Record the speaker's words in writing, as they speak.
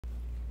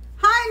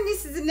Hi,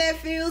 nieces and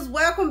nephews.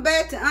 Welcome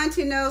back to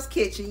Auntie No's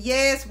Kitchen.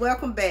 Yes,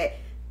 welcome back.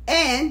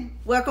 And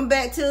welcome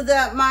back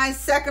to my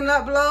second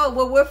upload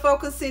where we're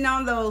focusing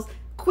on those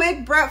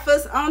quick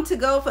breakfasts on to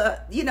go for,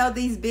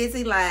 these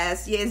busy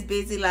lives. Yes,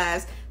 busy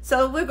lives.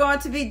 So we're going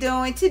to be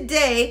doing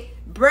today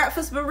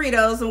breakfast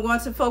burritos. I'm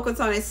going to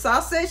focus on a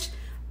sausage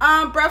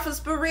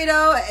breakfast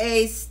burrito,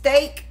 a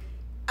steak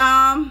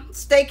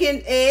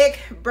and egg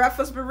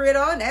breakfast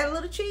burrito, and add a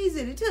little cheese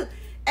in it too.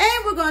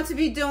 And we're going to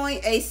be doing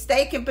a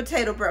steak and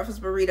potato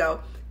breakfast burrito.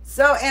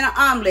 And an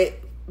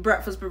omelet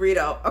breakfast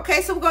burrito.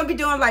 Okay, so we're going to be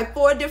doing like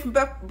 4 different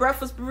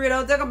breakfast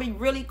burritos. They're going to be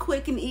really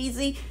quick and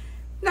easy.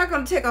 Not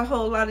going to take a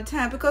whole lot of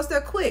time because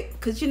they're quick.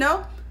 Because,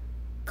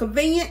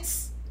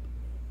 convenience,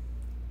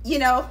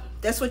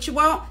 that's what you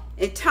want.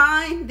 And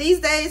time, these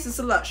days, is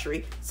a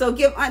luxury. So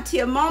give Auntie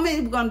a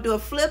moment. We're going to do a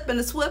flip and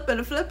a swip and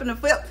a flip and a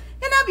flip.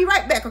 And I'll be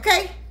right back,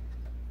 okay?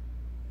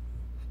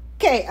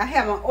 Okay, I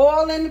have my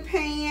oil in the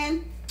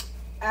pan.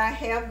 I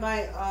have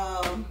my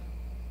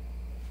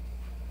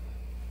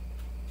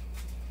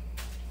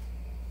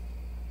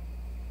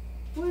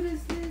what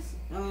is this?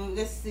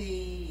 Let's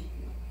see.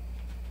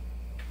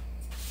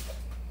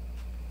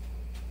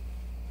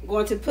 I'm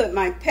going to put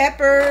my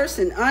peppers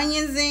and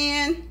onions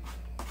in.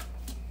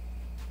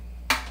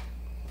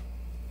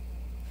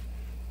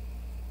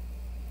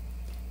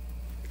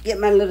 Get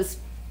my little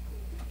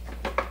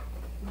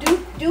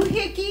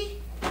doohickey.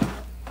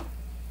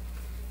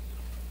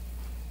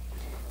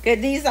 Get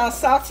these all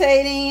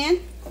sauteed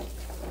in.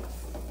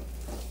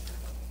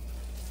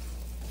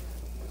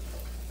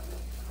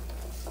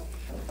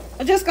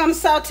 I'm just gonna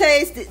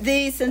saute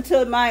these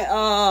until my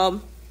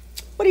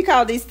what do you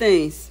call these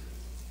things?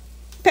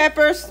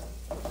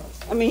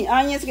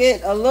 Onions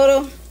get a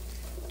little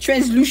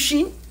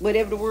translucent,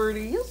 whatever the word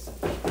is.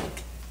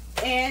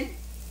 And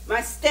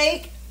my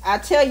steak, I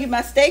tell you,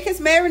 my steak is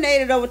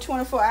marinated over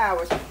 24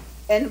 hours.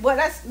 And what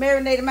I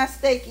marinated my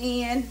steak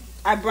in,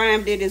 I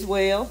brined it as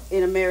well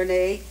in a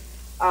marinade.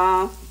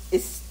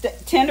 It's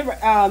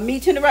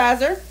meat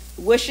tenderizer,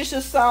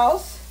 Worcestershire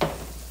sauce,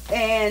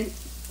 and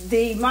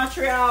the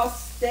Montreal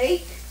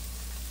steak,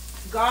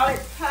 garlic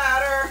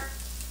powder.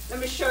 Let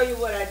me show you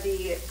what I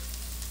did.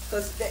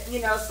 Because,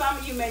 some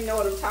of you may know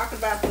what I'm talking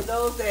about. For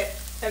those that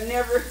have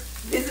never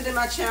visited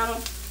my channel,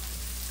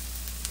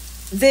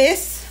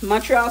 this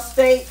Montreal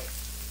steak,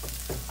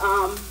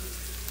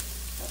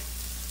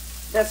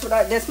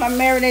 that's my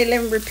marinade.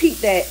 Let me repeat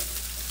that.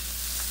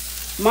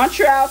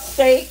 Montreal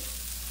steak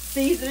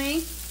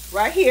seasoning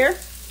right here,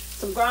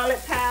 some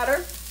garlic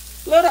powder,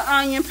 little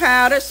onion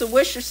powder, some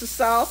Worcestershire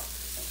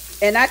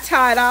sauce, and I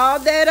tied all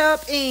that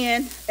up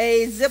in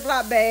a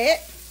Ziploc bag,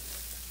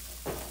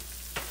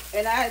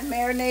 and I had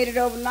marinated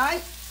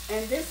overnight.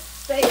 And this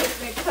steak has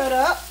been cut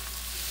up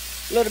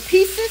little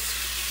pieces.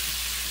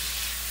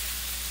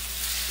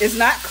 It's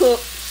not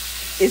cooked,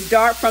 it's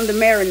dark from the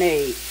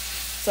marinade.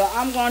 So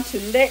I'm going to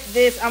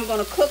I'm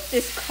going to cook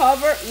this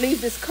cover,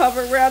 leave this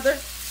cover rather.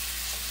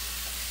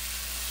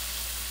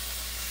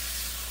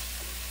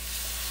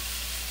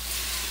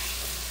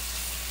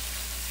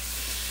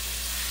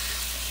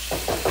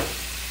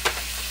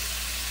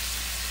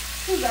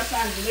 Who's that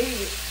trying to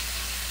leave it?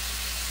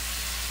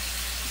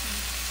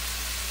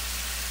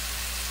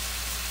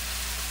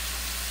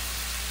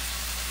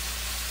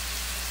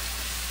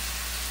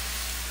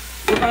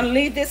 We're going to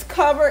leave this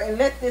cover and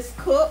let this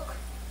cook.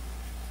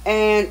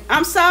 And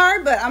I'm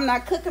sorry, but I'm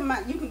not cooking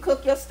you can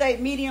cook your steak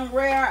medium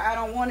rare. I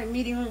don't want it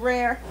medium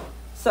rare.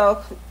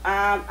 So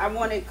I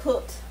want it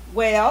cooked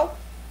well.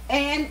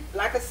 And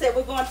like I said,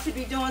 we're going to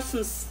be doing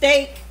some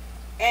steak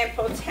and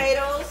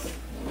potatoes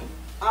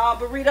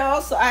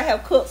burritos. So I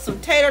have cooked some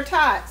tater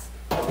tots.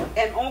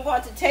 And I'm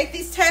going to take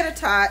these tater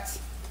tots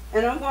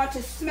and I'm going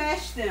to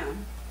smash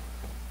them.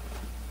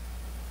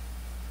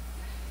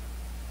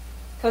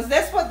 Because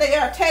that's what they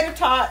are. Tater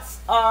tots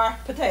are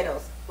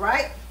potatoes,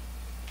 right?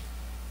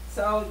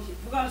 So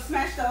we're going to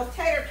smash those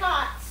tater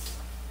tots.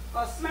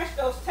 We're going to smash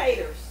those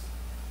taters.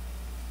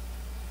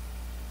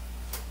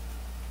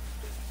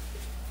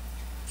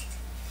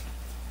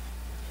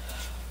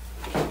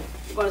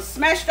 We're going to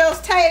smash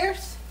those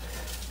taters.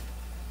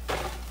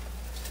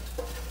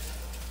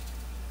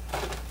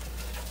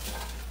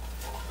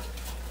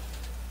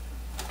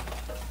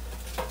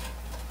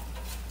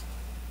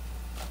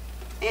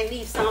 And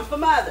leave some for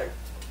Mother.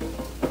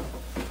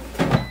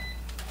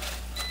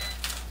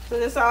 So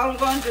that's all I'm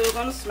going to do. I'm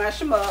going to smash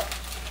them up.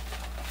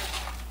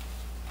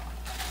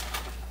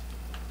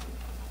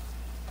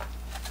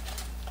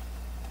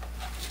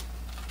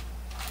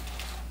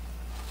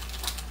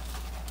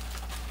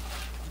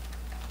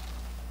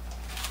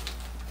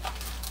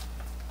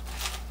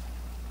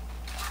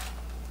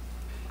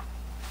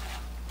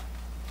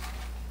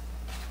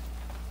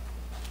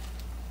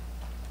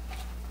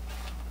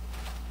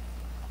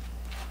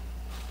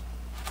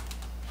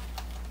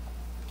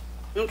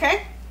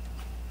 Okay?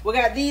 We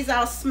got these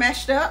all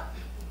smashed up.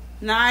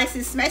 Nice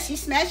and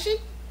smashy.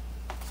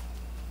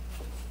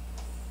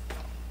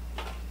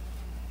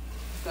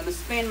 Gonna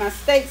spin my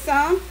steaks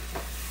on.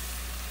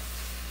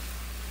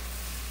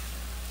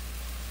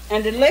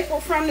 And the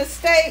liquid from the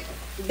steak,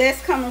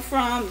 that's coming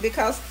from,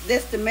 because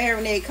that's the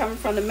marinade coming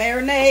from the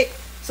marinade.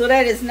 So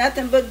that is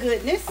nothing but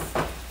goodness.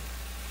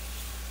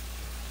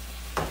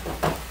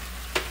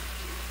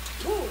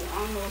 Ooh,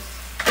 almost.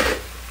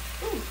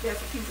 Ooh,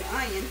 that's a piece of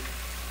onion.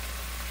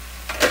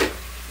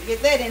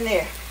 Get that in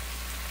there.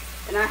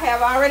 And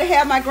I already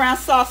have my ground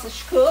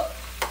sausage cooked.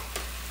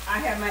 I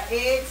have my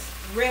eggs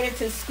ready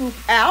to scoop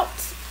out.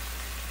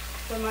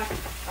 So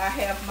I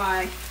have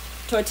my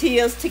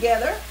tortillas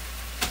together.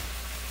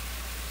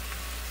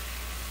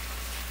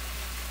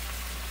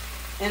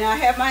 And I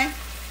have my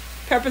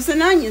peppers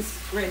and onions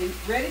ready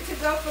to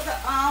go for the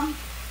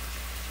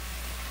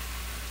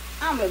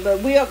omelet. But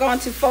we are going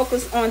to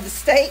focus on the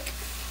steak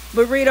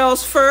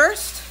burritos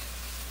first.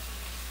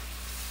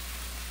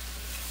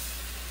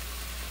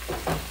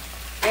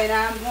 And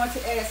I'm going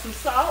to add some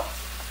salt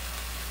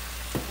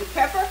and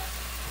pepper.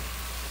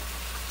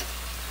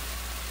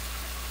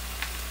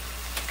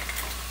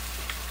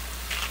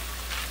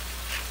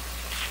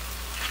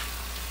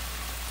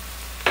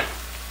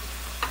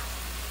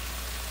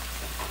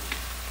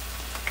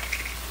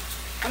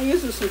 I'm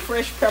using some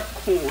fresh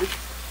peppercorn.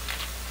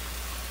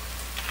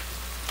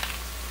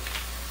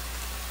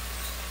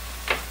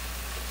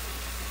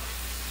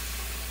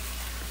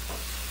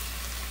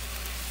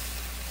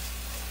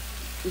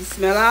 You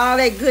smell all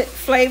that good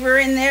flavor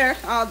in there,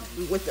 all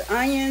with the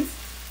onions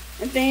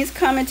and things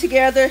coming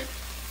together.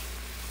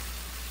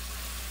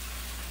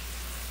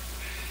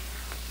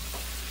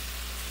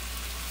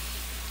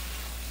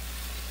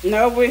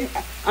 No,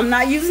 I'm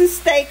not using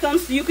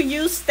steakums. You can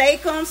use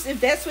steakums if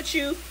that's what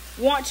you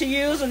want to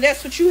use, and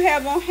that's what you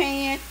have on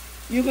hand.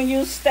 You can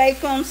use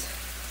steakums.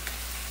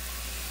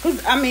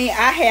 Cause I mean,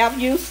 I have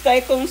used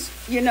steakums,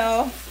 you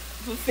know,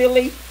 for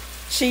Philly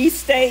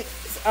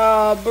cheesesteaks,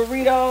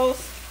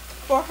 burritos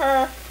for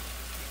her.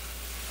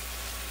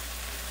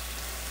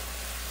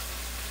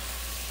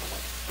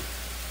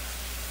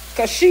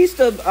 Cause she's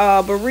the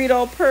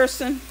burrito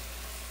person.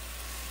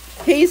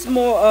 He's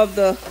more of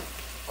the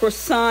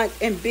croissant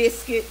and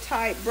biscuit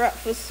type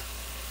breakfast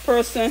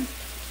person.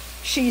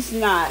 She's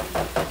not.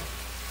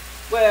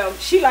 Well,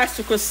 she likes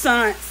the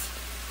croissants.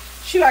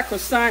 She likes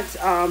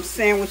croissants,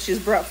 sandwiches,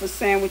 breakfast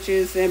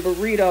sandwiches, and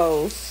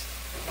burritos.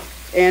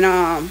 And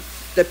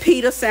the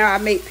pita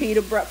sandwich, I make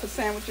pita breakfast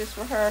sandwiches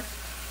for her.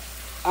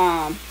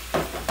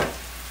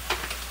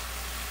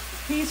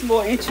 He's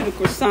more into the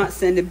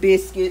croissants and the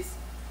biscuits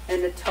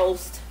and the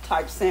toast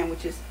type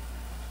sandwiches.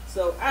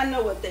 So I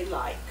know what they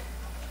like.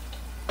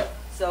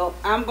 So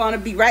I'm gonna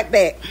be right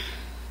back.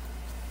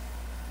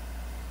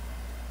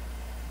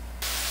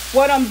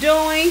 What I'm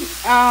doing,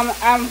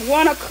 I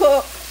want to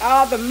cook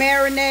all the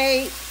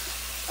marinade,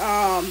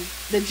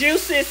 the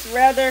juices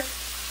rather,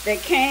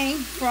 that came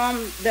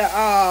from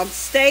the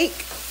steak.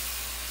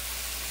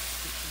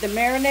 The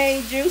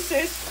marinade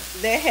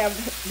juices that have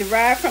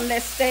derived from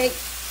that steak.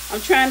 I'm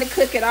trying to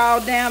cook it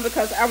all down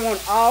because I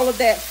want all of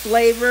that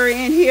flavor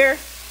in here.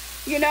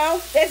 You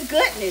know, that's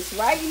goodness,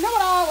 right? You know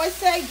what I always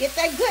say, get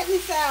that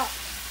goodness out.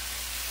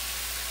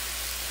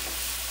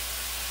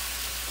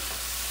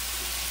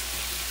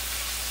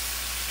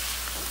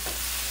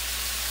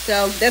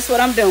 So that's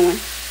what I'm doing.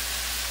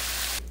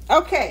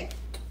 Okay,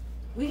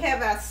 we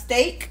have our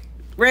steak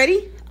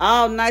ready.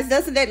 Oh, nice.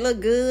 Doesn't that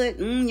look good?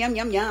 Yum,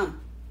 yum,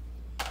 yum.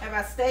 Have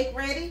our steak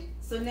ready.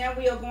 So now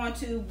we are going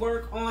to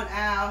work on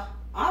our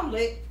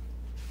omelet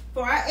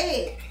for our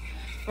egg,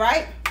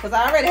 right? Because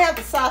I already have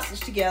the sausage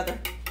together.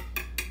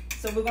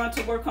 So we're going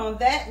to work on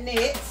that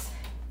next.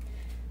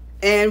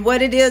 And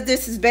what it is,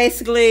 this is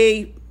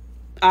basically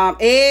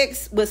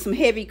eggs with some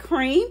heavy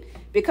cream,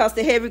 because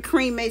the heavy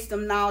cream makes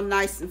them all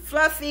nice and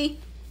fluffy.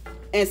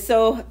 And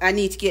so I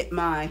need to get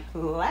my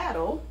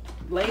ladle,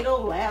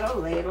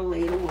 whatever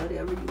you want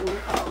to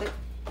call it.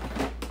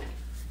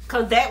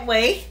 Because that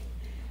way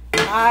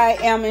I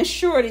am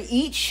ensured that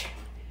each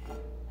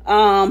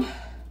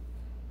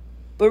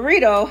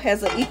burrito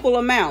has an equal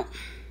amount.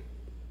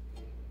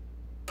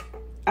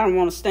 I don't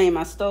want to stain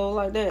my stove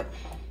like that.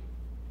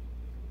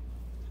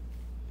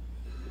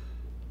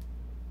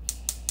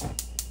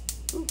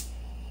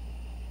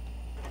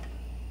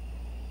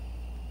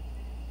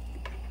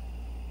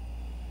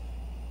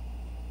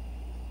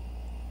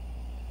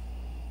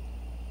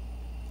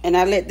 And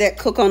I let that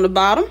cook on the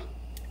bottom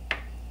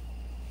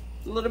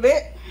a little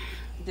bit.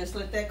 Just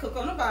let that cook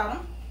on the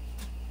bottom.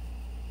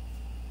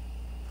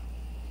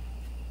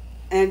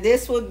 And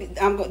this will be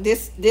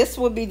this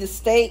will be the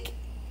steak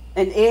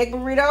and egg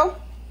burrito.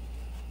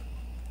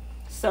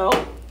 So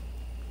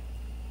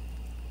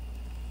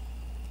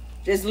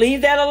just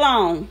leave that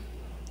alone.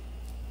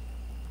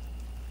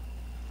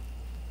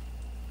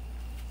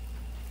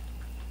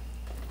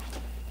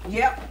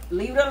 Yep,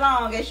 leave it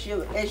alone, as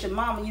your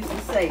mama used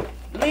to say.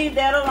 Leave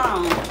that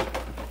alone.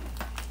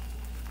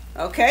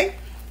 Okay,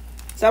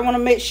 so I want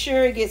to make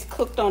sure it gets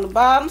cooked on the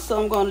bottom,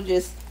 so I'm going to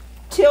just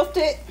tilt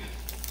it.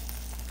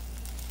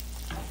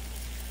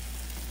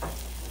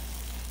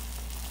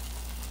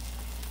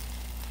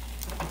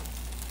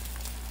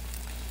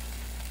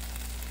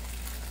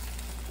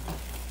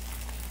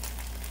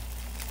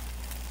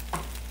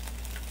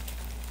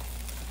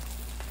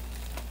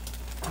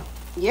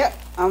 Yep,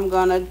 I'm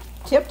gonna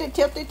tilt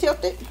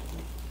it.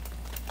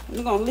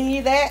 I'm gonna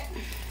leave that.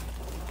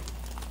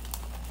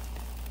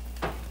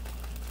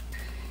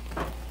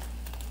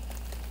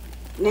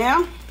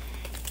 Now,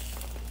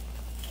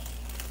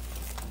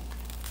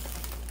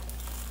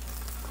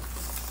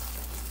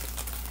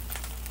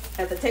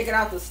 have to take it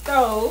out the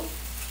stove.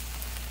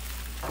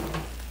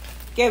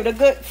 Give it a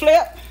good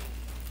flip.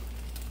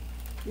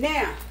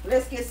 Now,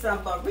 let's get some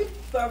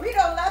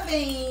burrito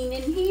loving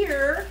in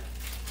here.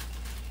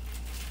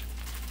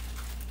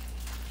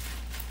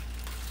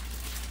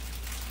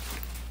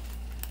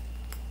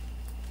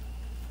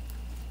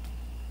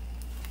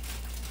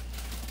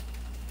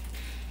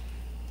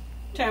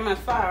 Turn my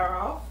fire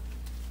off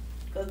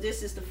because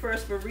this is the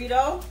first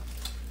burrito.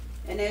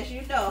 And as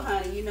you know,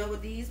 honey, you know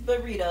with these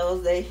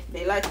burritos,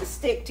 they like to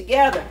stick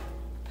together.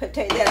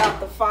 Take that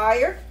off the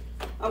fire.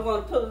 I'm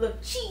going to put a little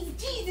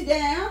cheesy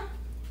down.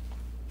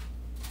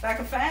 If I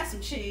can find some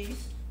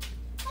cheese.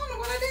 I don't know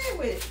what I did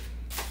with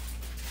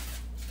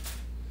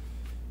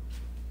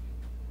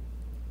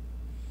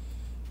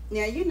it.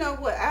 Now, you know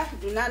what? I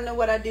do not know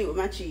what I did with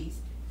my cheese.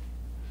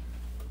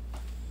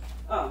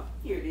 Oh,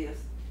 here it is.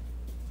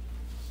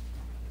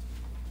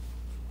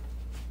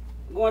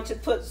 I'm going to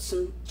put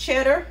some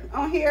cheddar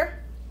on here.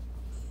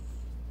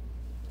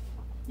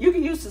 You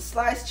can use the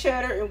sliced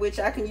cheddar, in which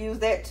I can use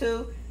that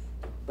too.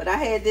 But I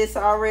had this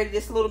already,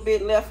 this little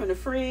bit left in the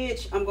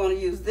fridge. I'm going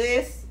to use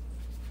this.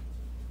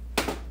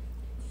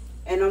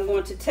 And I'm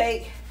going to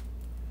take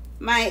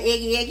my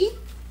eggy.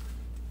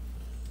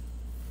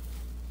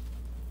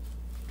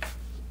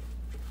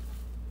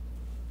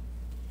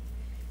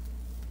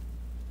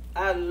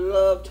 I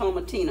love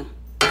tomatina.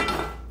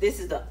 This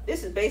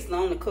is basically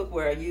on the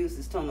cookware I use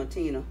is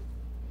tomatina.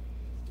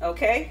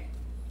 Okay,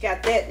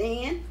 got that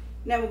in.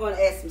 Now we're gonna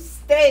add some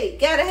steak.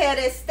 Gotta have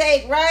that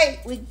steak, right?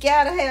 We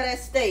gotta have that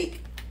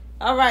steak.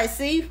 All right,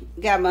 see,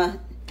 got my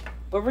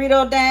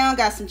burrito down,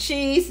 got some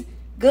cheese.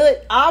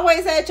 Good,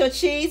 always add your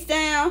cheese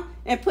down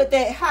and put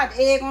that hot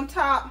egg on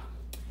top.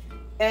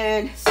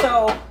 And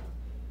so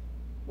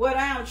what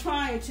I'm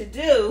trying to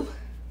do,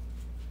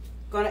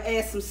 gonna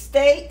add some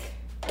steak.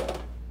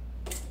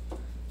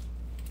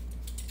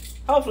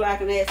 Hopefully I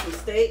can add some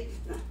steak.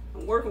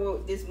 I'm working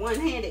with this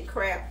one-handed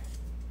crap.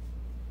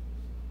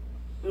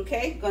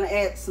 Okay, gonna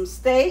add some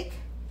steak.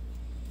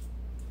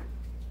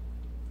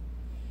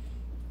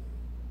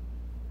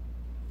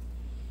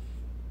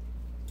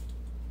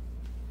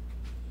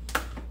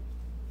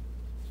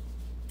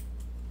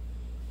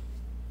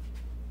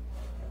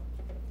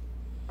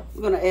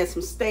 We're gonna add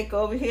some steak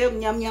over here.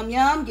 Yum, yum,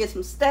 yum. Get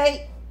some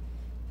steak.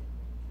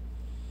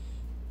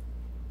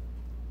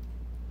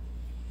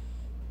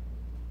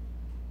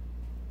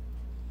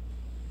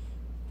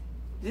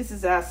 This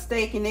is our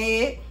steak and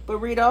egg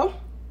burrito.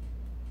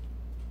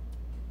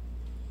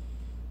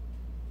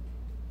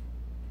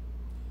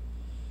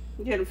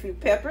 Get a few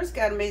peppers.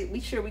 Gotta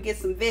make sure we get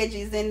some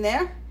veggies in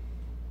there.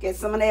 Get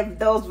some of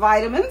those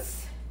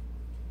vitamins.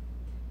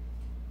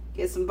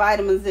 Get some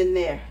vitamins in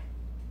there.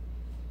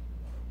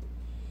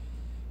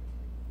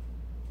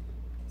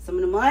 Some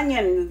of them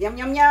onions. Yum,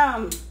 yum,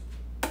 yum.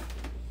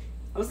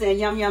 I'm saying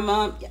yum, yum,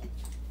 yum.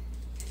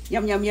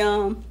 Yum, yum,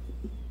 yum.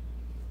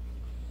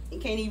 You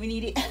can't even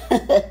eat it.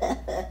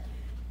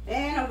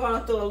 And I'm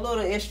going to throw a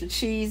little extra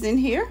cheese in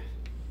here.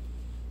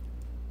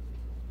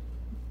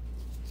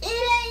 It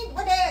ain't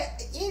what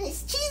that, it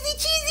is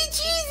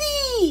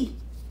cheesy.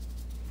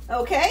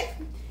 Okay.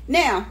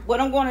 Now, what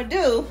I'm going to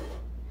do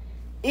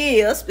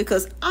is,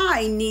 because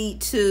I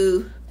need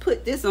to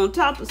put this on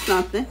top of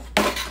something,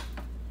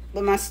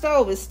 but my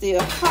stove is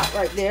still hot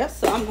right there,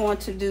 so I'm going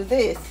to do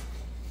this.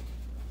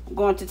 I'm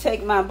going to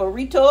take my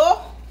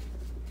burrito.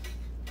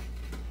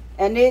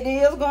 And it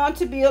is going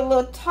to be a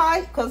little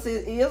tight because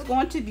it is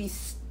going to be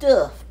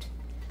stuffed.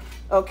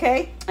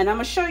 Okay? And I'm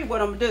going to show you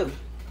what I'm going to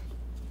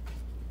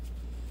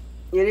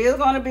do. It is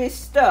going to be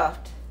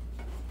stuffed.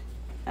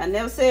 I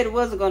never said it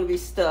wasn't going to be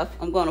stuffed.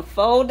 I'm going to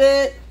fold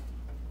it.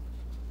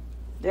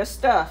 They're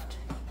stuffed.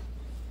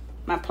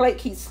 My plate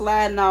keeps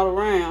sliding all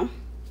around.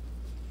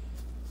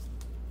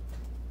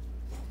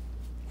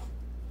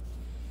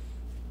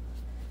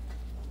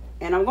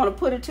 And I'm going to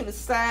put it to the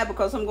side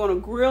because I'm going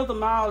to grill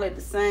them all at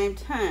the same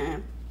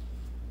time.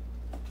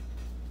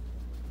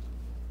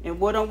 And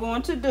what I'm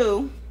going to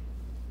do,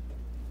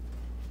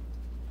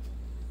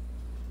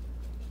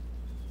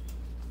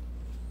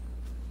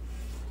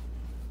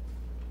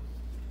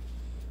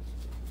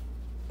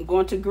 I'm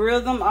going to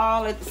grill them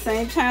all at the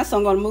same time. So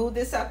I'm going to move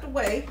this out the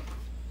way,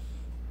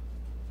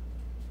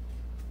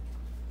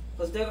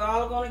 because they're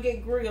all going to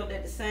get grilled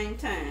at the same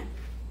time.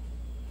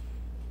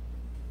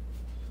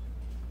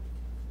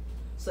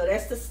 So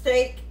that's the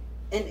steak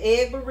and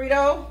egg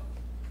burrito.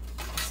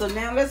 So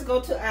now let's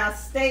go to our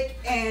steak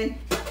and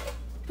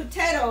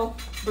potato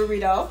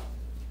burrito.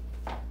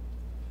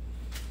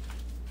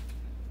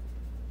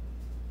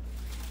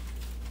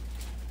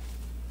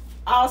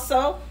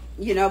 Also,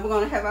 you know, we're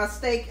going to have our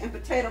steak and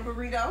potato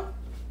burrito.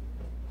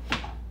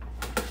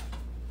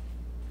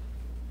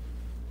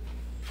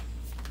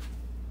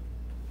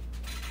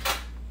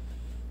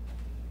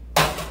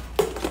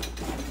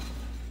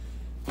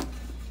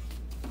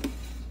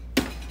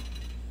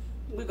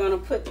 gonna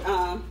put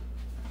I'm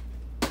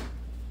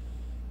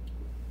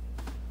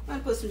gonna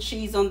put some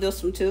cheese on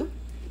this one too.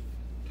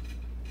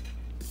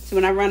 So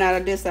when I run out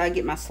of this, I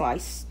get my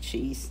sliced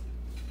cheese.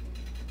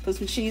 Put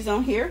some cheese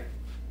on here.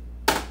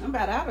 I'm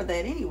about out of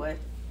that anyway.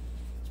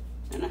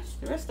 And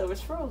the rest of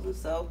it's frozen,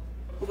 so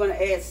we're gonna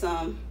add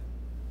a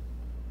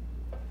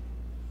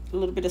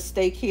little bit of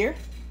steak here.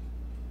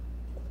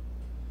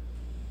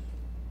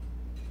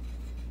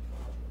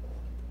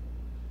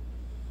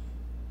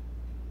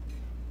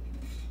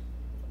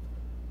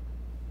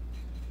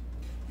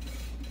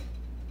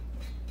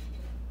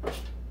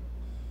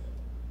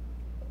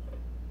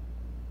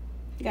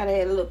 You gotta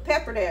add a little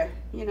pepper there.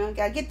 You know, you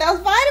gotta get those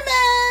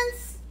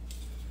vitamins.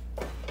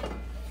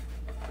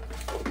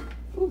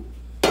 Ooh,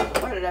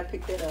 where did I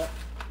pick that up?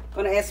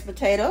 Gonna add some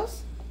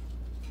potatoes.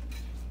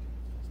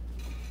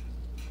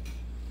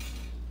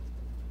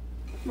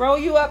 Roll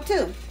you up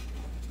too.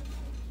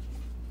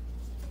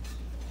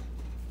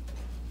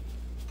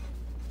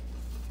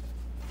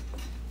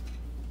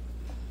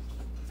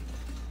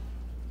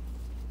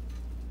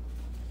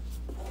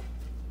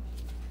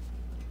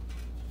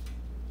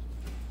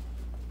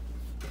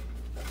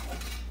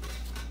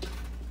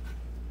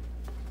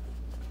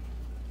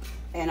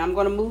 And I'm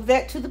going to move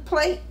that to the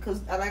plate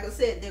because, like I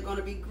said, they're going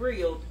to be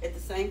grilled at the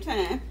same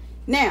time.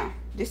 Now,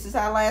 this is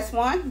our last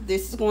one.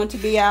 This is going to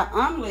be our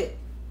omelet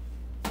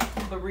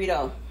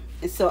burrito.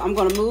 And so I'm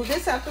going to move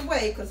this out the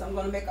way because I'm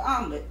going to make an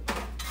omelet.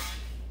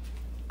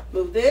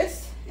 Move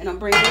this, and I'm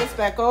bringing this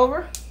back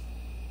over.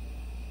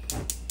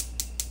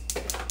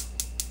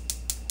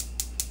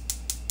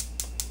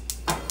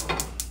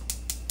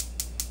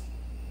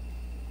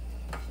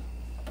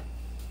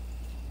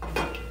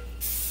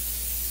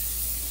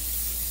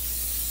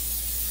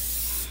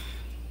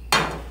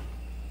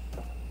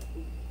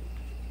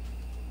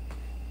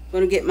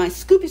 Gonna get my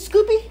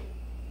scoopy.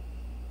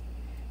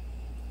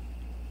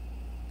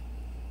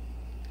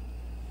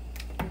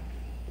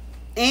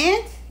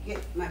 And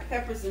get my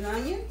peppers and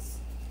onions.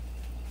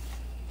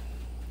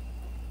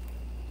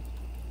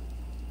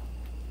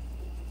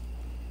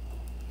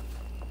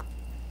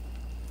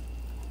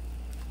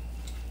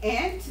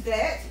 And to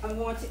that, I'm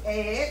going to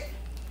add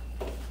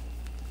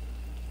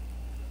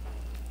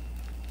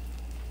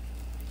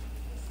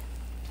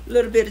a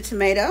little bit of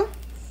tomato.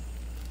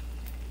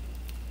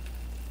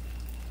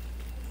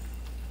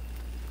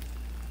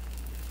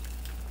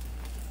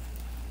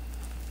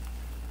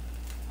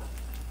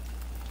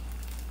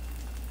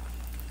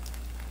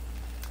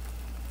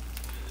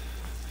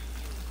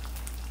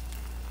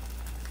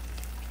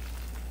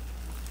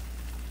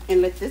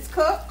 And let this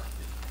cook.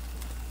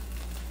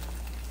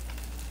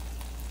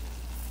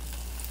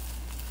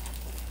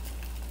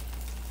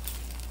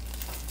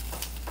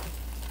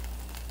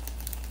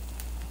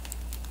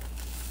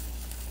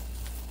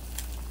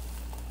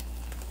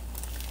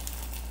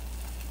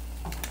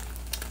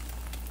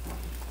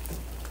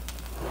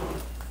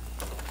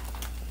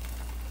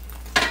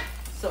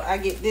 So I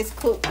get this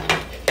cooked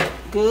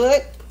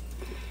good.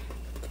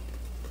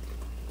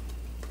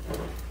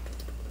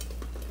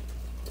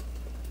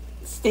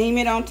 Steam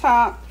it on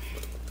top.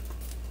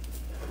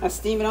 I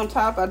steam it on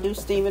top. I do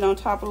steam it on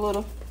top a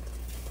little.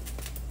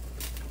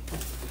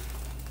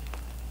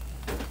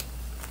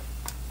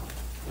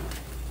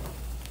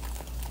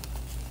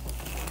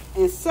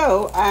 And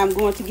so I'm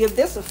going to give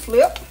this a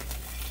flip.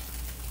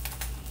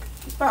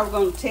 It's probably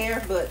going to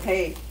tear, but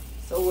hey,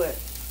 so what?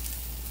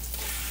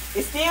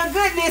 It's still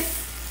goodness.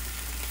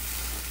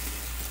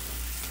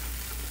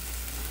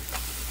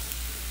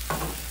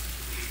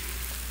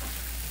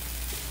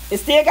 It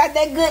still got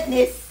that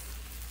goodness.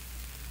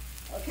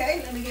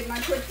 Okay, let me get my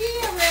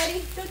tortilla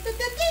ready.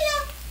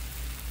 Tortilla.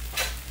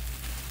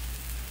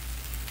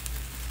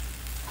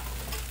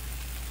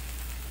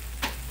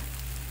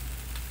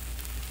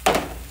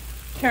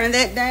 Turn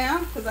that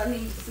down because I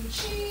need some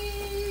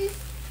cheese.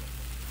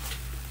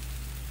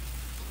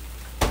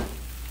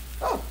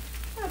 Oh,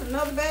 I have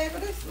another bag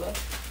of this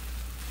left.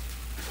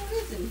 What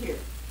is in here?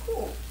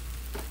 Cool.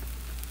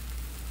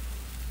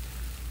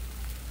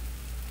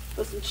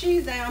 Put some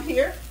cheese down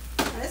here.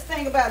 Now, this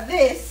thing about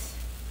this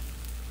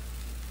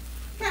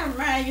kind of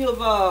reminds you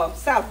of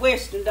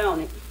Southwestern,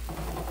 don't it?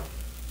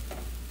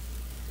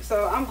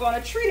 So I'm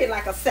going to treat it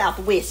like a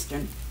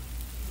Southwestern.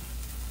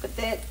 Put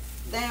that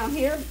down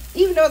here.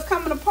 Even though it's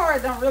coming apart,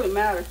 it don't really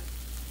matter.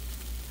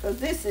 Because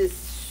this is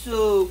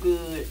so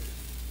good.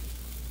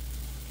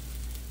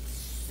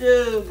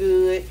 So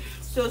good.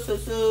 So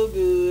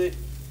good.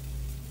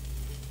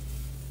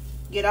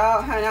 Get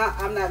all, honey,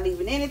 I'm not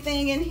leaving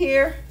anything in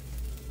here.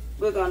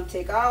 We're going to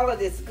take all of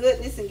this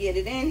goodness and get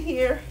it in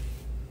here.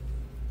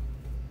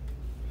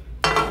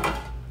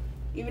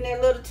 Even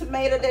that little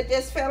tomato that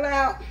just fell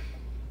out.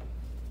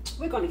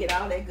 We're going to get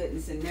all that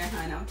goodness in there,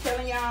 honey. I'm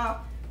telling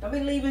y'all, don't be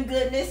leaving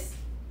goodness.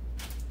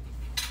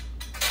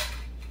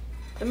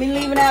 Don't be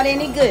leaving out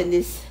any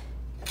goodness.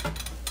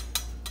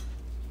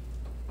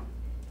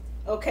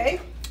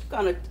 Okay.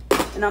 And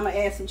I'm going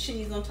to add some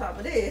cheese on top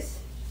of this.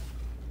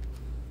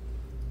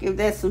 Give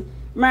that some,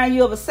 remind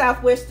you of a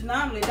Southwestern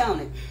omelet,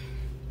 don't it?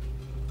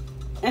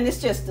 And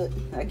it's just a,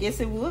 I guess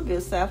it would be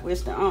a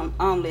Southwest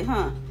omelet,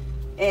 huh?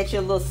 Add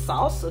your little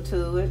salsa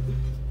to it.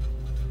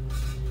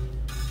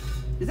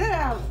 Is that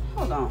out?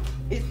 Hold on.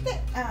 Is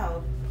that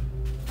out?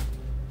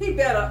 He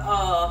better,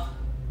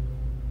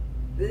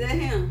 is that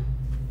him?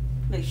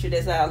 Make sure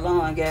that's our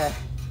lawn guy.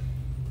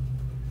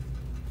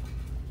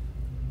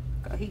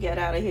 He got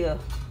out of here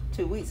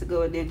 2 weeks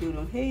ago and didn't do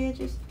them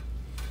hedges.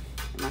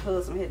 And my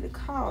husband had to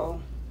call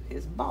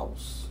his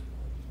boss.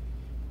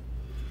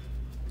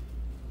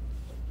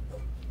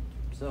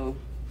 So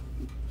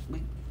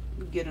we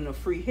getting a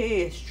free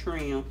hedge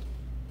trim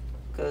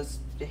because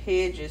the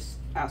hedges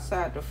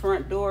outside the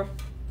front door,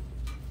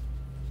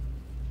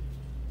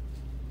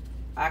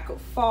 I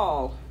could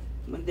fall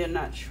when they're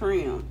not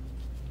trimmed,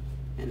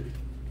 and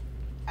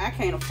I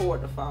can't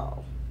afford to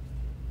fall.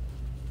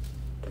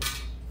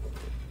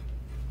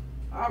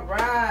 All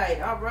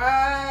right, all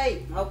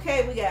right.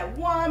 Okay, we got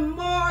one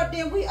more,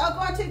 then we are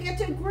going to get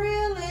to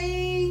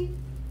grilling.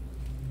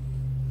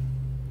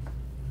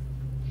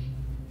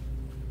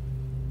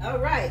 All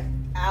right,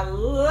 our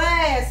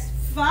last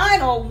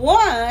final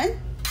one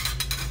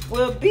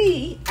will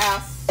be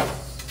our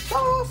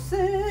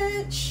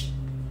sausage.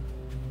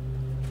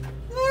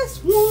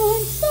 Last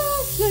one,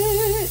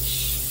 sausage.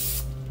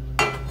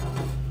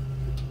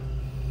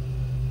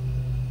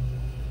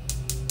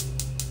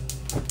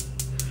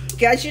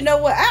 Guys, you know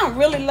what? I'm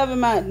really loving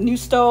my new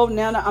stove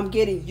now that I'm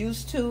getting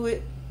used to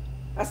it.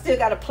 I still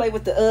got to play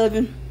with the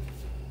oven.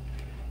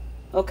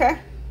 Okay,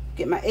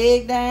 get my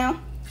egg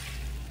down.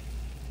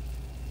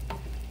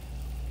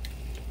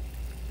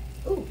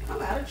 Ooh,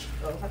 I'm out of,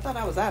 oh, I thought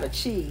I was out of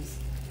cheese.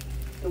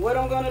 So what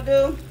I'm gonna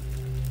do,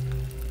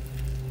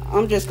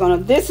 I'm just gonna,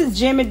 this is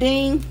Jimmy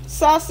Dean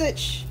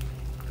sausage.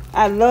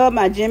 I love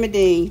my Jimmy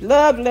Dean.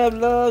 Love, love,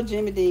 love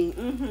Jimmy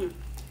Dean.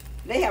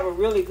 They have a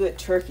really good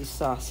turkey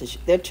sausage.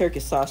 Their turkey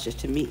sausage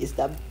to me is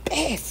the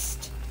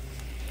best.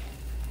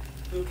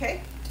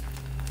 Okay,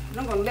 and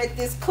I'm gonna let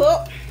this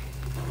cook.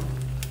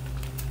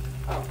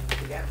 Oh,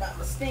 forgot about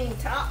my steam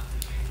top.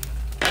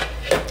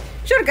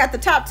 Should have got the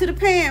top to the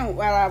pan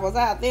while I was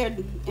out there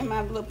in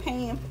my little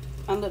pan,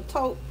 my little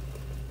tote.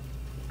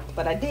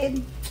 But I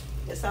didn't.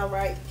 That's all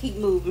right. Keep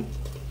moving.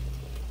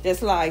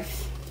 That's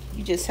life.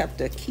 You just have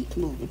to keep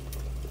moving.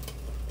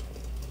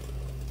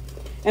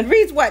 And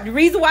the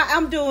reason why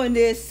I'm doing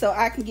this, so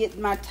I can get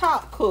my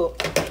top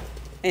cooked.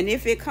 And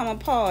if it come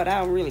apart, I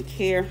don't really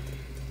care.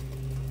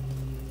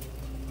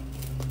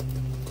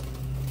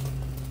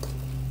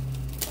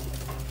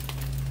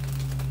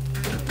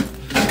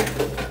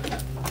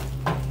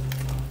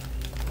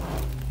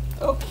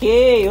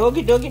 Okay,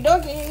 okie dokie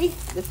dokie.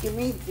 Let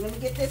me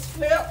get this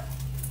flip.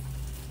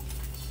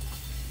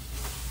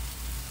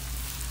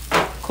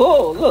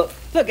 Cool, look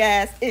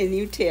guys, it didn't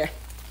even tear.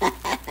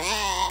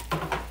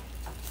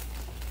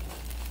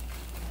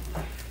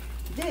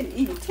 Didn't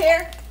even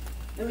tear.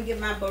 Let me get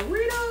my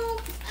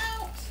burritos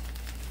out.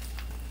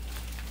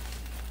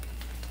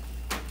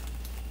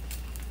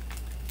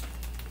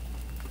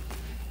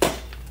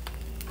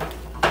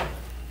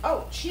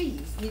 Oh,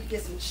 cheese. Need to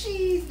get some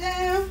cheese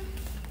down.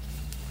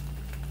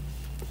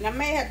 And I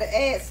may have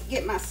to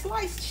get my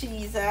sliced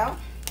cheese out.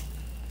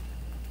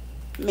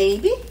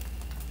 Maybe.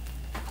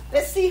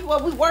 Let's see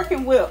what we're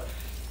working with.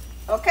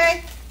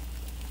 Okay?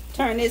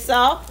 Turn this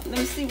off. Let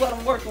me see what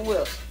I'm working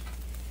with.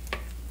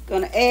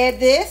 Gonna add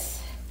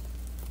this.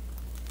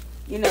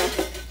 You know,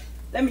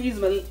 let me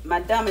use my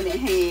dominant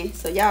hand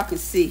so y'all can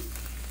see.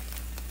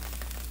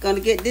 Gonna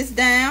get this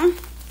down.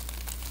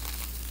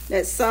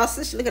 That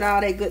sausage. Look at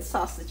all that good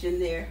sausage in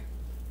there.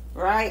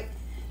 Right?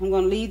 I'm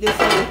gonna leave this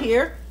over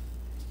here.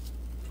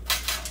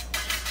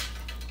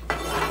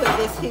 Put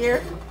this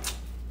here.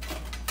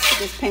 Put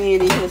this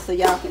pan in here so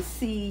y'all can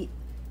see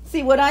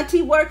what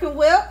Auntie working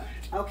with.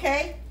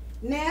 Okay?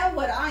 Now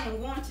what I am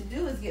going to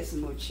do is get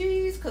some more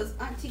cheese because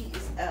Auntie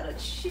is out of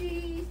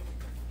cheese.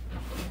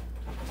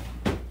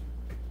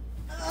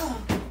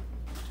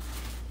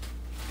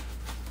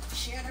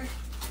 Cheddar.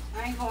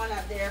 I ain't going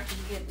out there to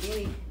get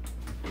any.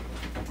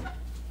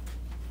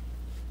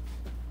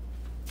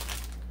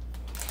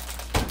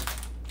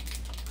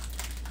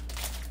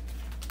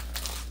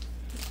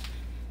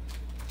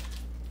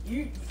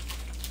 You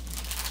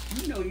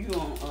know you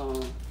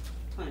on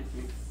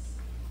punishment.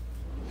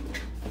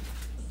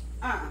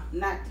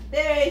 Not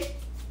today.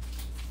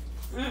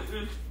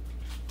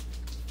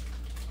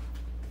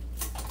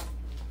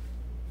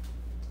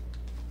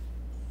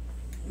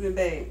 Even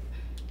bad.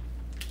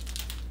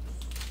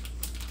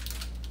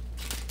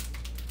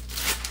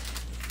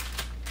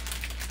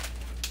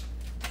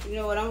 You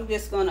know what? I'm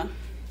just gonna.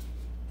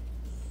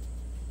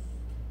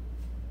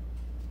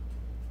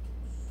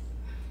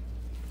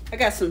 I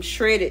got some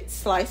shredded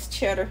sliced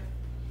cheddar,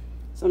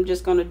 so I'm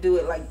just gonna do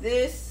it like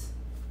this.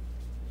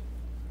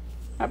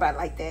 How about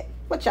like that?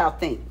 What y'all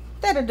think?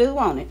 That'll do,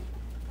 won't it?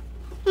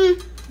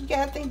 You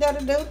guys think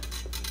that'll do?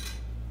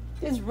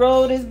 Just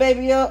roll this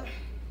baby up.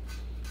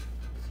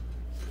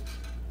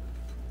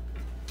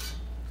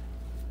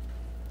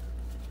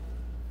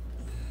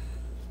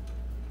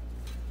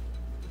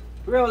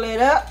 Roll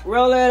it up,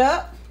 roll it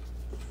up.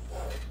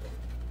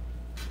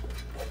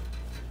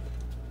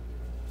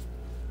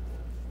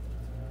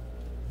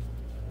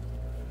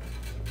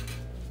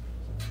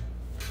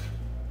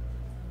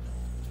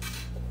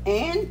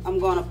 And I'm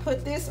going to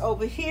put this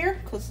over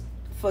here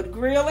for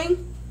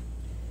grilling.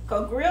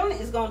 Because grilling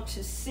is going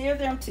to sear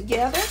them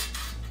together.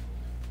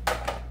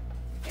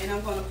 And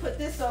I'm going to put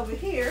this over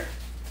here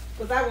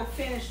because I will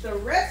finish the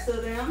rest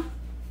of them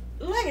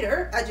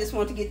later. I just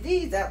want to get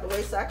these out of the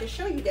way so I can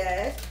show you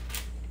guys.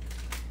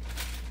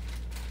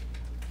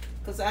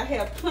 Because I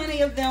have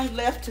plenty of them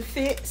left to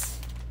fix.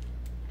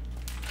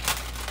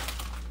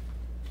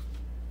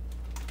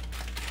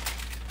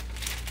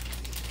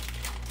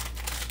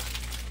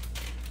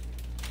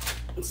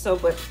 So,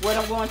 but what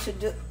I'm going to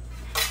do,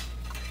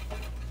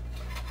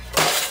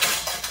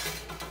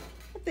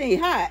 that thing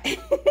hot.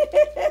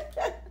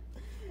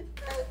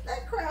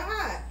 that crap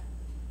hot.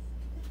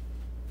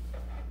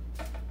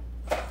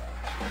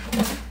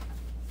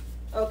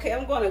 Okay,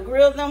 I'm going to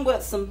grill them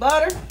with some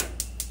butter.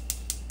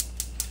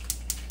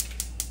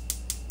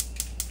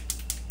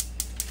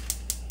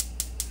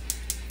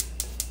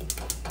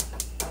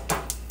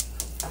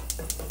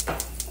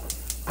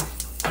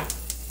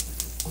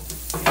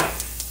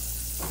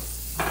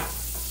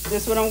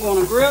 This is what I'm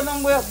going to grill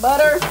them with.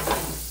 Butter.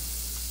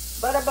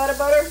 Butter, butter,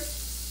 butter.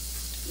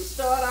 We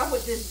start off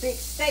with this big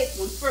steak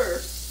one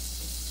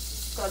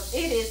first, because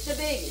it is the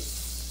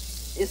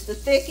biggest. It's the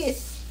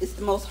thickest. It's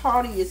the most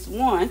heartiest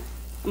one.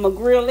 I'm going to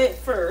grill it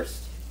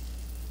first.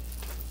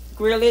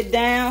 Grill it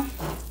down.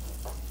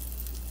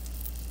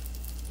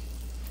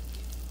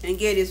 And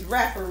get its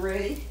wrapper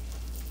ready.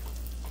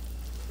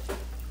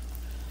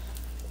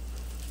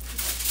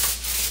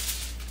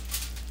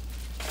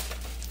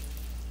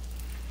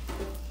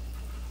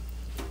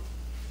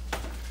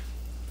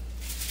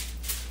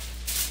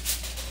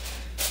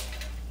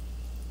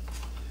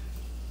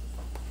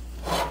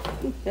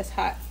 That's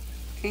hot.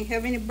 Can't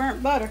have any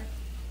burnt butter.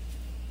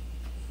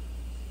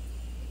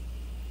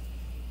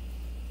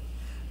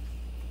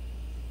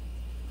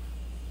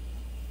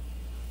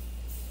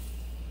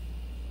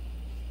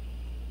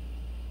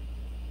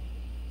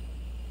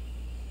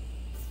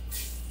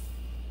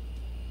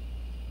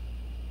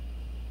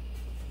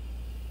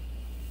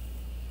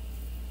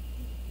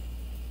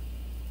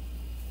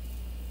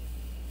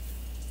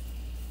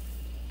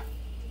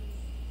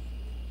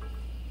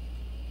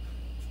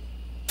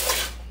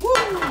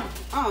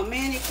 Oh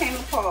man, it came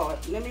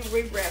apart. Let me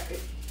rewrap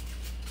it.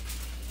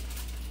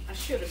 I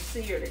should have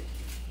seared it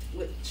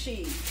with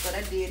cheese, but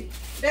I did.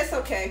 That's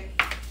okay.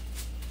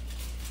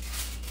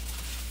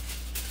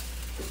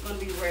 It's gonna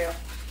be wrapped.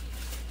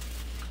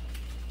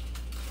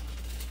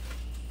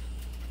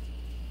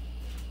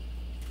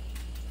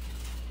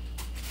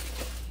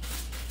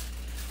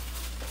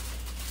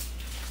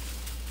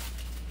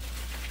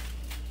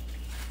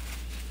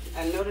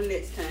 I know the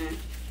next time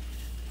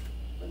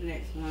for the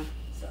next one.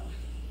 So.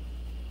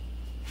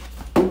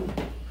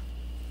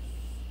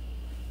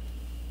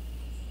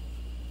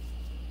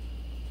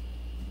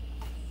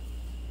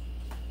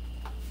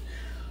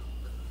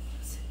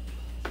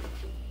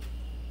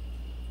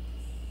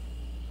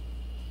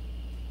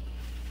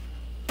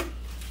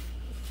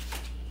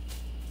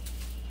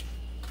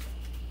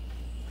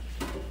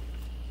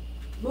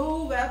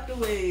 Move out the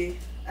way.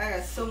 I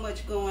got so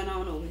much going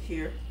on over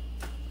here.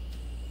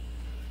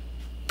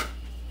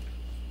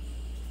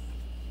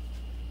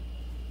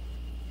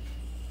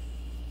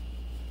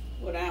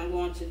 What I'm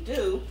going to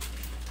do,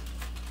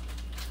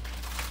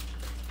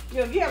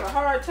 if you have a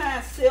hard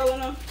time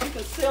sealing them, you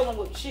can seal them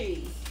with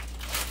cheese.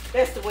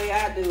 That's the way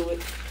I do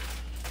it.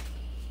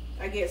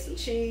 I get some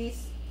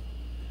cheese.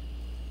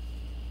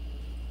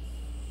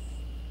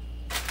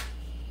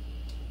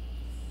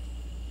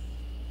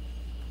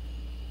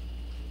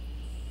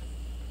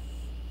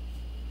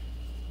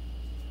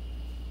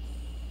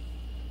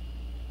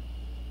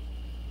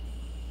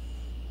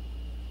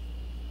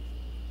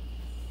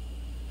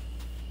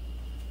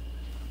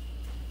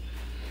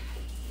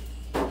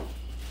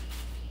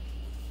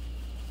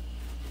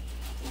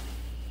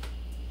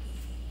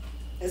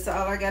 That's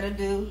all I gotta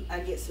do. I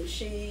get some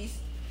cheese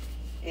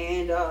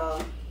and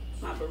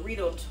my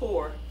burrito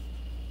tore.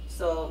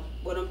 So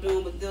what I'm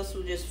doing with this,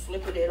 I'm just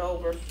flipping it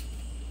over.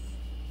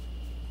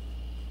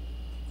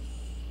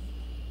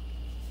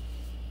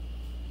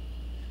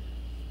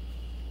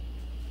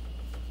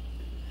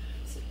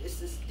 So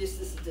this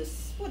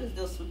is what is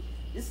this one?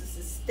 This is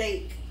a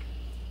steak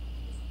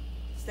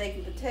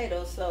and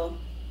potato. So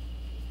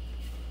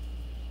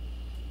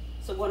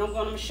what I'm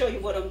going to show you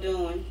what I'm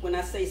doing when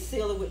I say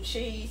seal it with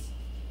cheese.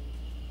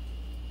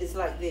 It's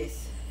like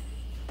this.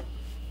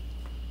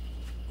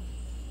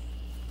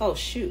 Oh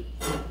shoot.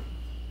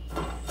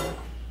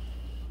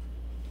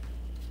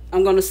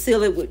 I'm going to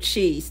seal it with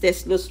cheese.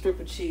 That's a little strip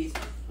of cheese.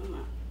 Oh my.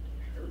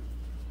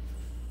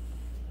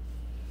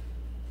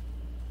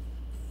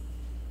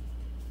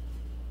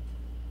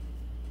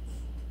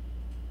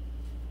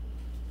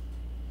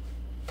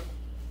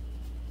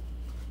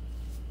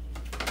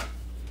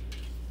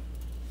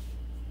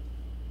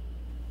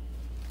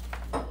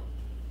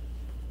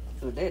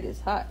 So that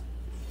is hot.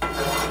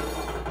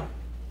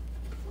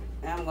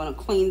 Now I'm going to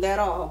clean that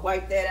off,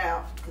 wipe that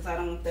out, because I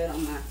don't want that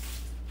on my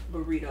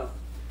burrito.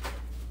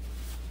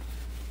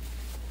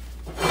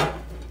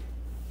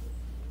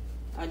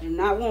 I do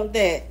not want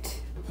that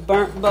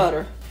burnt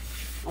butter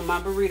on my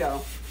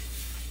burrito.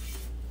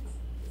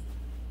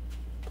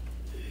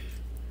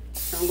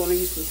 So I'm going to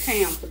use some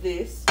ham for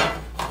this.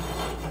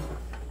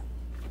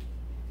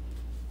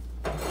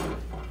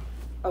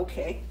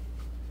 Okay.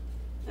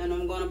 And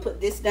I'm going to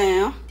put this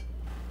down.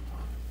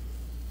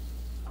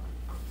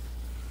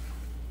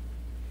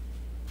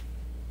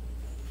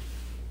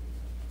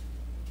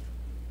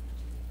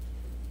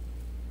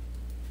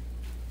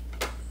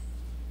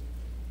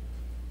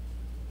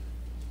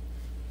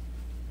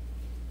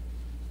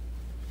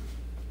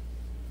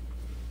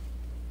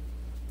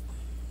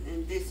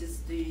 And this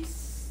is the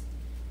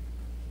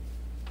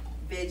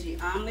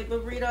veggie omelet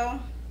burrito.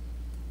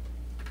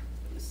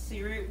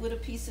 Sear it with a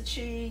piece of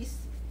cheese.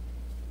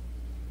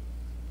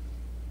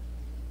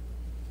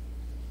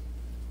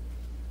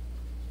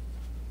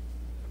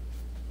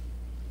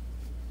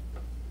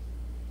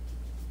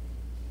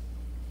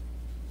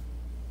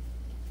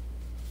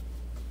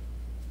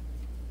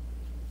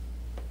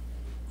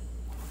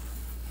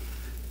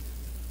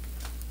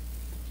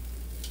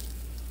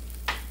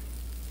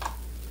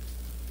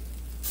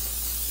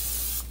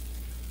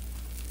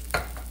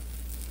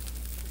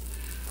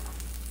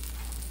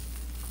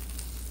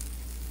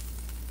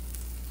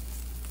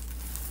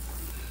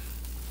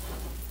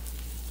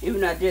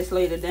 Even I just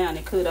laid it down,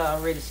 it could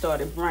already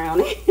started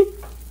browning.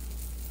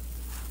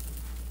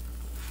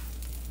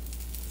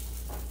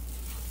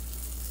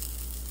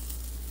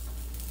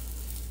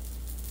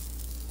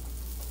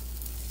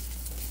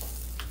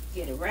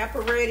 Get a wrapper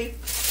ready.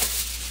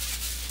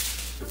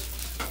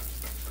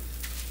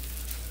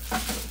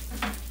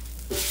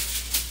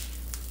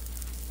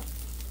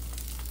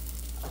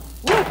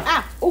 Woo,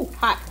 ah, ooh,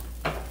 hot.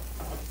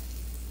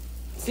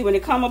 See, when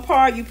it come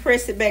apart, you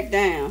press it back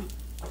down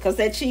because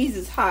that cheese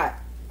is hot.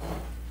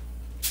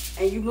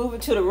 And you move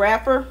it to the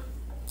wrapper.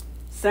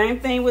 Same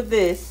thing with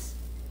this.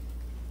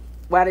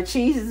 While the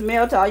cheese is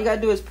melted, all you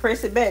gotta do is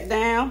press it back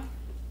down.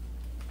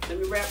 Let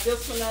me wrap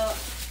this one up.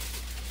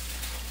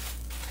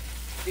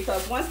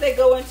 Because once they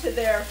go into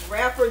their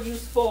wrapper, you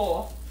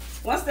spoil.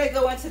 Once they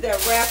go into their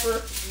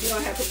wrapper, you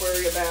don't have to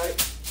worry about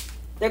it.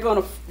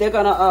 They're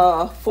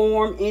gonna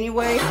form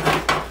anyway.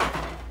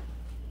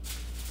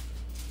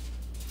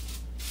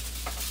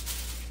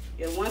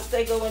 And once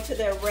they go into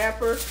their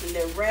wrapper and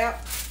they're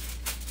wrapped,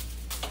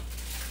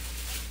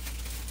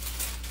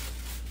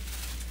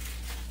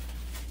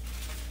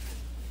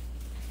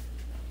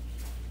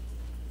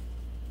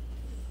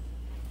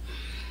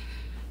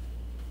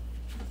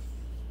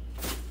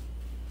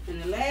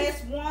 and the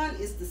last one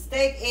is the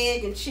steak,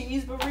 egg, and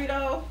cheese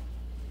burrito.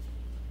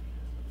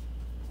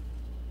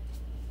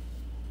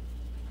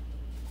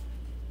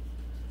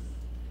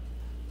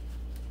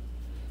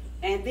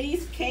 And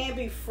these can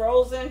be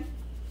frozen.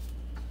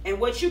 And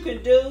what you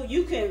can do,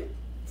 you can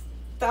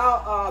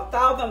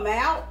thaw them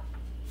out,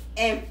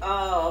 and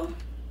and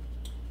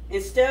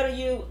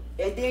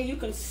then you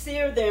can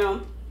sear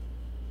them,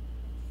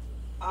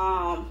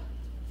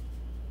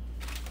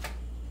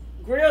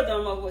 grill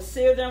them or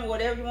sear them,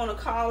 whatever you want to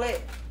call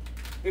it,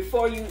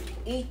 before you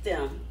eat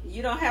them.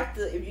 You don't have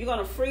to. If you're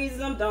gonna freeze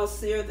them, don't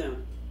sear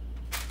them.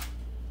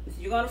 If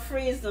you're gonna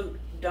freeze them,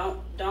 don't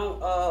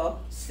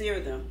sear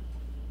them.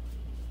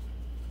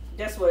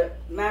 That's what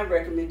my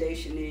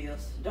recommendation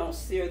is. Don't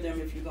sear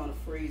them if you're gonna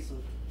freeze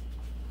them.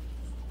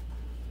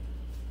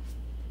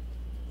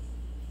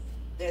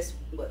 That's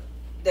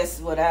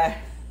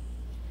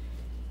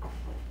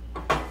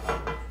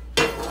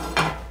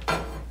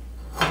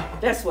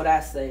what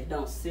I say.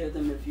 Don't sear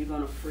them if you're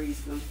gonna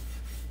freeze them.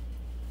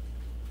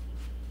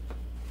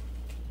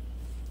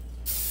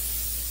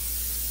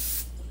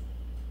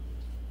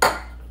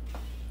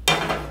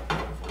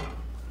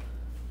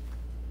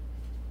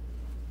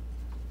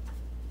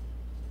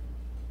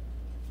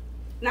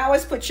 Now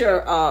let's put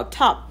your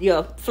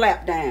your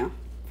flap down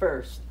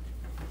first.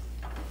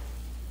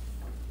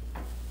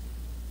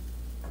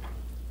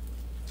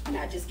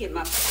 Now just get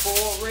my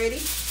bowl ready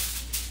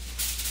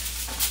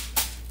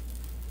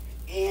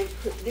and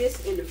put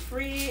this in the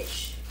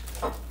fridge.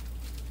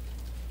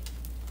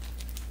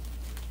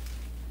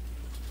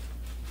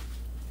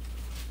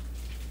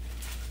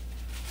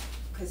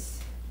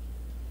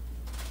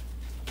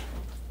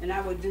 And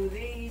I will do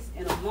these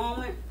in a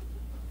moment.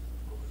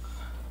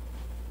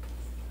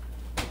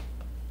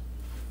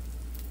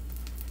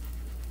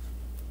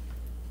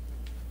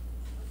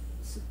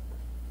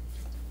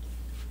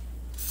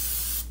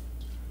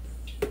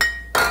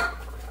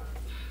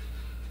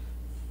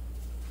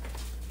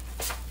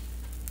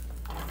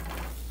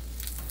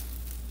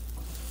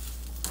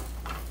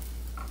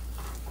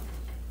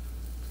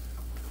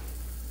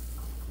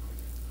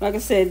 Like I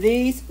said,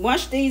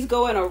 once these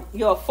go in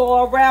your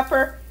foil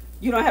wrapper,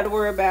 you don't have to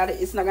worry about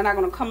it. It's not going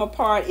to come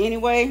apart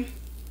anyway.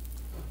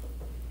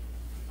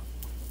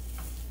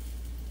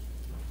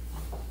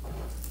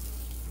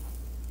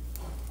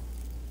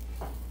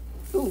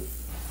 Ooh.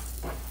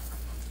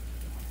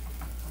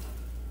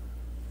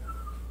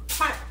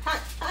 Hot,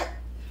 hot, hot.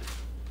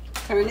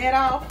 Turn that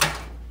off.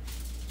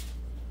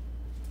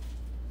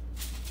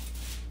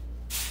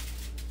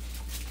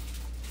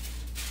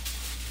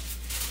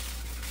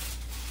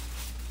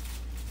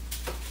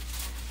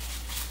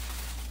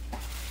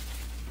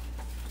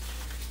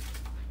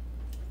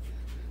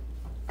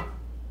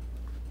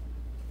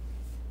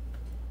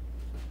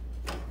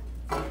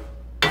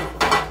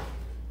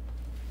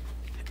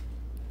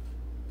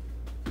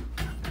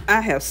 I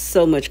have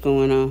so much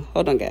going on.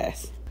 Hold on,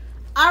 guys.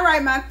 All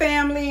right, my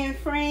family and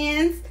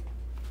friends.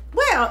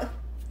 Well,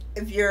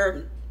 if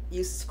you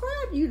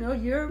subscribe, you know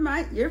you're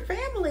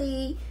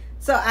family.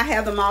 So I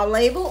have them all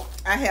labeled.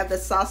 I have the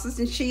sausage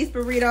and cheese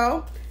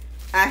burrito.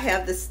 I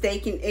have the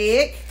steak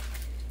egg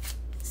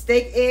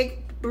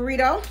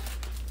burrito.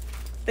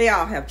 They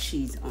all have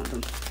cheese on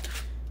them.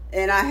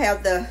 And I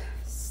have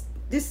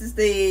this is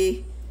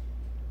the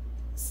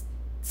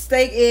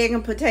steak, egg,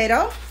 and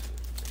potato.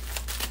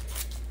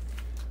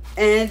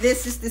 And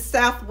this is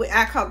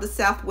I call it the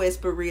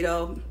Southwest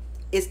burrito.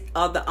 It's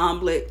the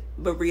omelet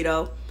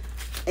burrito.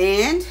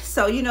 And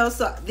so,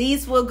 so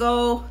these will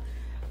go,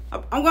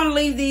 I'm going to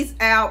leave these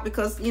out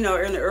because, in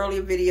the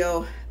earlier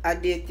video, I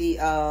did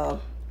the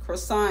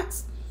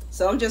croissants.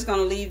 So I'm just going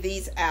to leave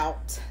these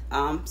out.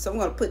 So I'm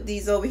going to put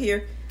these over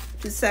here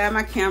to the side.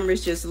 My camera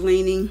is just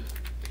leaning.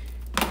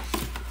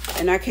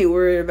 And I can't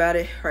worry about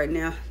it right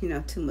now.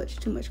 Too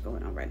much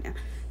going on right now.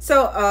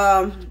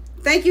 So,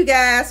 thank you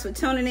guys for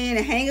tuning in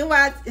and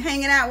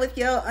hanging out with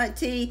your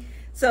auntie.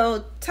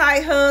 So,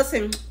 tight hugs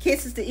and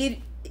kisses to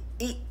eat.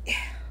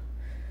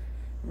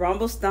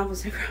 Rumble,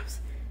 stumbles, and grumbles.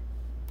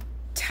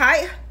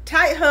 Tight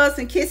hugs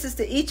and kisses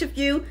to each of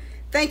you.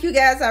 Thank you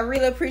guys. I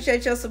really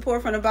appreciate your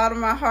support from the bottom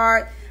of my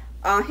heart.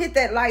 Hit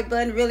that like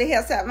button. Really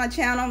helps out my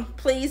channel.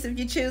 Please, if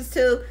you choose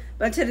to.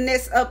 But until the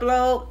next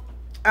upload,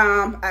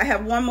 I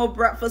have one more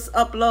breakfast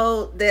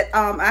upload that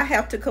I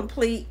have to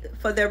complete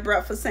for their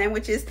breakfast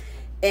sandwiches.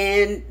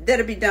 And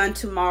that'll be done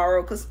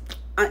tomorrow because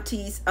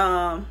aunties,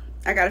 I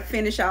gotta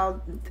finish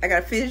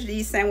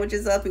these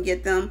sandwiches up and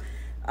get them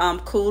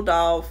cooled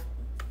off,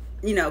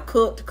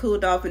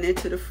 cooled off and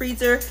into the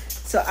freezer.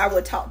 So I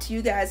will talk to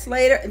you guys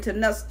later. Until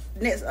next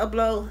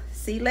upload.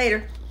 See you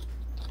later.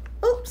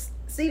 Oops.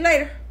 See you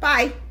later.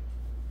 Bye.